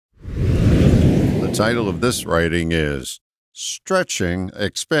title of this writing is Stretching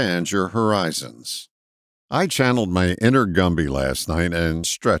Expands Your Horizons. I channeled my inner Gumby last night and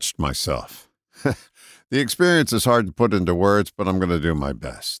stretched myself. The experience is hard to put into words, but I'm going to do my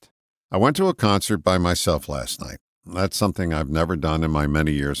best. I went to a concert by myself last night. That's something I've never done in my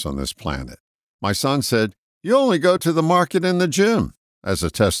many years on this planet. My son said, "You only go to the market and the gym," as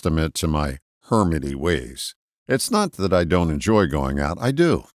a testament to my hermity ways. It's not that I don't enjoy going out, I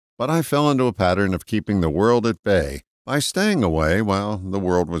do. But I fell into a pattern of keeping the world at bay by staying away while the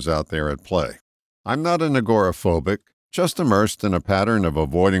world was out there at play. I'm not an agoraphobic, just immersed in a pattern of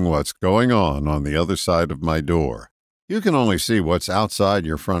avoiding what's going on the other side of my door. You can only see what's outside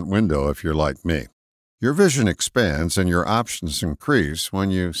your front window if you're like me. Your vision expands and your options increase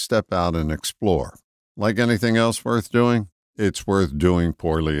when you step out and explore. Like anything else worth doing, it's worth doing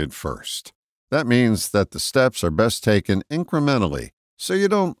poorly at first. That means that the steps are best taken incrementally, so you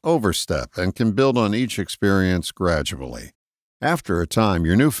don't overstep and can build on each experience gradually. After a time,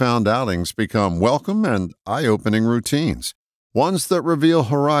 your newfound outings become welcome and eye-opening routines, ones that reveal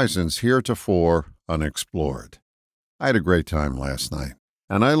horizons heretofore unexplored. I had a great time last night,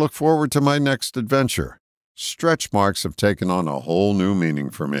 and I look forward to my next adventure. Stretch marks have taken on a whole new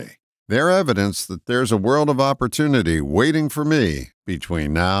meaning for me. They're evidence that there's a world of opportunity waiting for me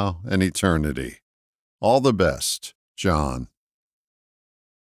between now and eternity. All the best, John.